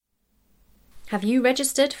Have you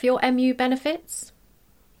registered for your MU benefits?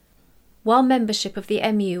 While membership of the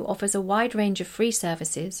MU offers a wide range of free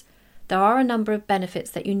services, there are a number of benefits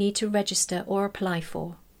that you need to register or apply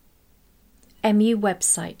for. MU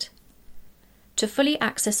website. To fully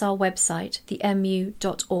access our website,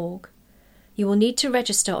 themu.org, you will need to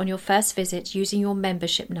register on your first visit using your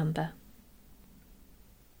membership number.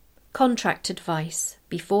 Contract advice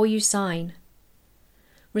before you sign.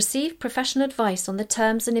 Receive professional advice on the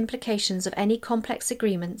terms and implications of any complex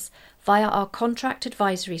agreements via our contract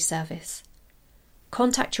advisory service.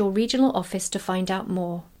 Contact your regional office to find out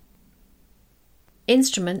more.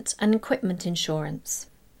 Instrument and equipment insurance.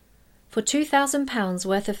 For £2,000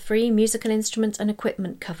 worth of free musical instrument and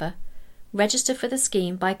equipment cover, register for the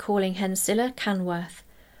scheme by calling Hensilla Canworth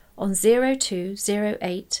on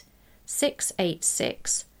 0208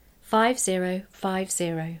 686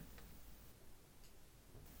 5050.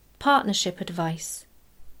 Partnership advice.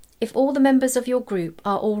 If all the members of your group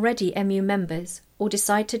are already MU members or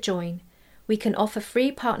decide to join, we can offer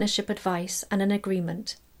free partnership advice and an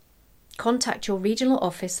agreement. Contact your regional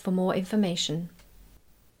office for more information.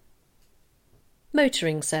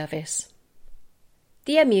 Motoring service.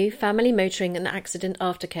 The MU Family Motoring and Accident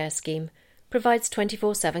Aftercare Scheme provides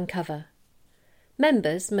 24/7 cover.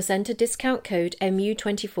 Members must enter discount code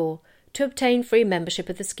MU24 to obtain free membership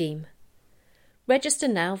of the scheme. Register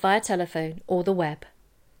now via telephone or the web.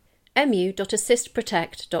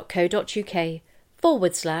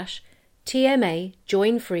 mu.assistprotect.co.uk/TMA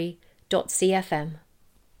joinfree.cfm.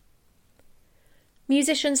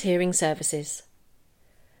 Musicians Hearing Services.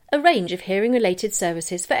 A range of hearing-related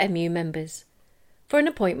services for MU members. For an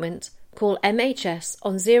appointment, call MHS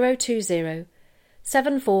on 020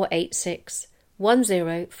 7486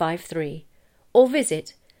 1053 or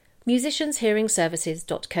visit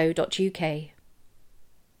musicianshearingservices.co.uk.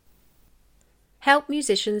 Help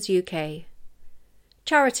Musicians UK.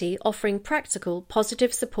 Charity offering practical,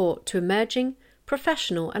 positive support to emerging,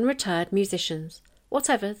 professional and retired musicians,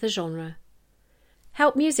 whatever the genre.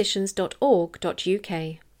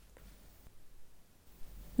 helpmusicians.org.uk.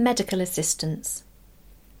 Medical assistance.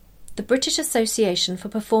 The British Association for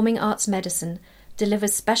Performing Arts Medicine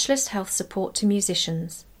delivers specialist health support to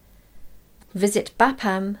musicians. Visit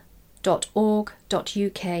bapam.org.uk.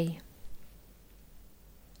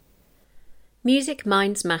 Music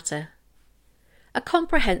Minds Matter. A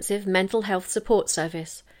comprehensive mental health support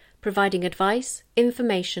service providing advice,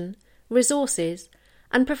 information, resources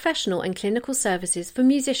and professional and clinical services for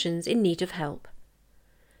musicians in need of help.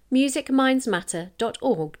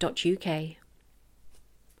 musicmindsmatter.org.uk.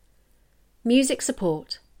 Music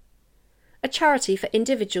Support. A charity for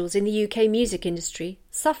individuals in the UK music industry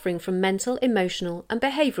suffering from mental, emotional and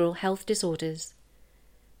behavioural health disorders.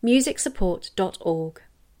 musicsupport.org.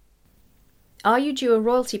 Are you due a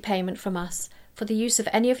royalty payment from us for the use of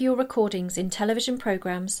any of your recordings in television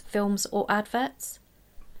programmes, films or adverts?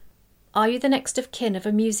 Are you the next of kin of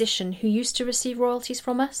a musician who used to receive royalties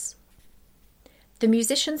from us? The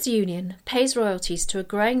Musicians' Union pays royalties to a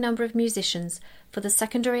growing number of musicians for the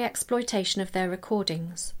secondary exploitation of their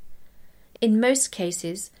recordings. In most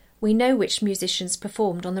cases, we know which musicians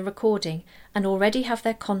performed on the recording and already have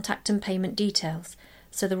their contact and payment details,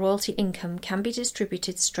 so the royalty income can be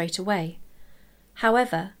distributed straight away.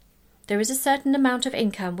 However, there is a certain amount of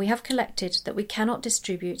income we have collected that we cannot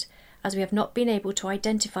distribute as we have not been able to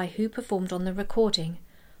identify who performed on the recording,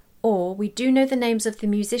 or we do know the names of the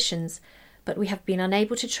musicians, but we have been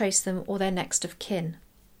unable to trace them or their next of kin.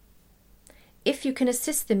 If you can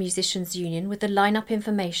assist the Musicians' Union with the line-up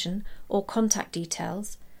information or contact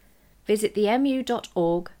details, visit the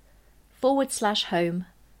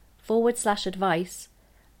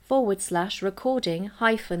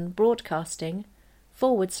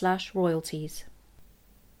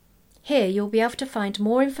Here you'll be able to find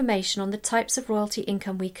more information on the types of royalty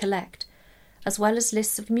income we collect, as well as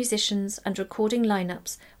lists of musicians and recording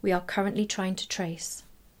lineups we are currently trying to trace.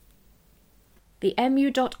 The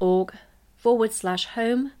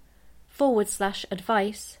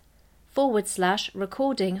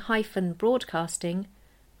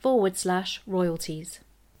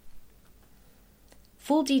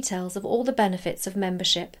Full details of all the benefits of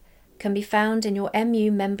membership can be found in your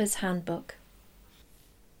MU Members Handbook.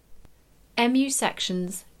 MU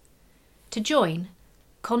sections. To join,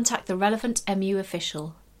 contact the relevant MU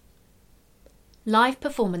official. Live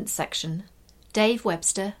Performance section. Dave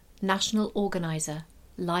Webster, National Organiser,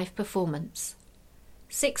 Live Performance.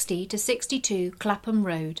 60 to 62 Clapham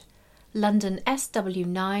Road, London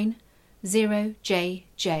SW9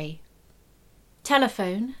 0JJ.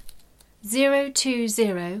 Telephone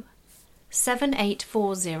 020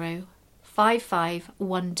 7840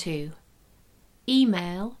 5512.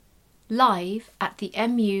 email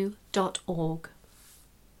live@themu.org.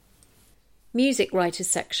 Music Writers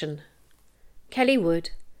Section. Kelly Wood,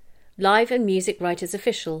 Live and Music Writers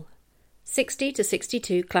Official, 60 to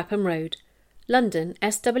 62 Clapham Road, London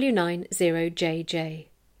SW9 0JJ.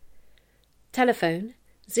 Telephone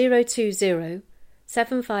 020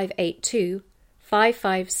 7582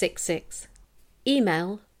 5566.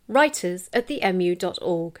 Email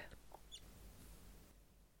writers@themu.org.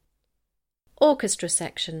 Orchestra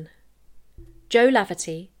Section. Joe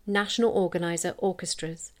Laverty, National Organiser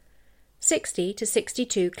Orchestras, 60 to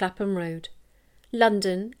 62 Clapham Road,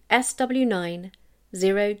 London SW9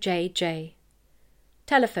 0JJ.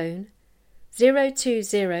 Telephone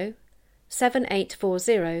 020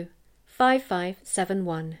 7840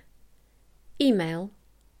 5571. Email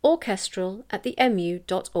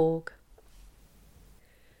orchestral@themu.org.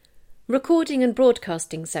 Recording and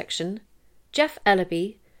Broadcasting Section. Jeff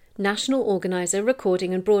Ellaby, National Organiser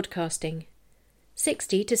Recording and Broadcasting,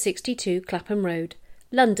 60 to 62 Clapham Road,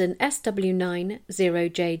 London SW9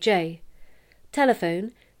 0JJ.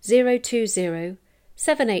 Telephone 020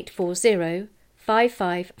 7840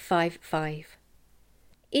 5555.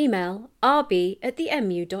 Email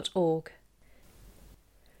rb@themu.org.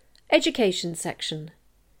 Education Section.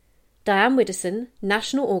 Diane Widdowson,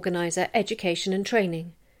 National Organiser Education and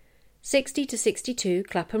Training, 60 to 62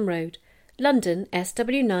 Clapham Road, London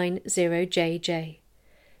SW9 0JJ.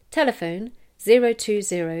 Telephone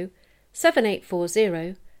 020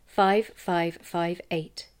 7840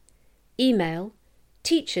 5558. Email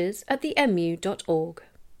teachers@themu.org.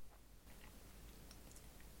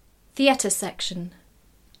 Theatre Section.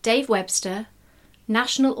 Dave Webster,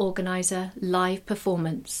 National Organiser Live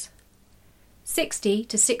Performance, 60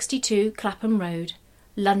 to 62 Clapham Road,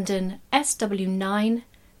 London SW9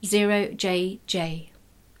 0JJ.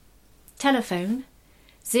 Telephone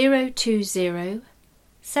 020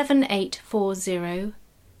 7840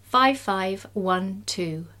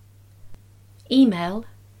 5512. Email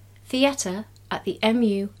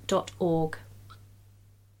theatre@themu.org.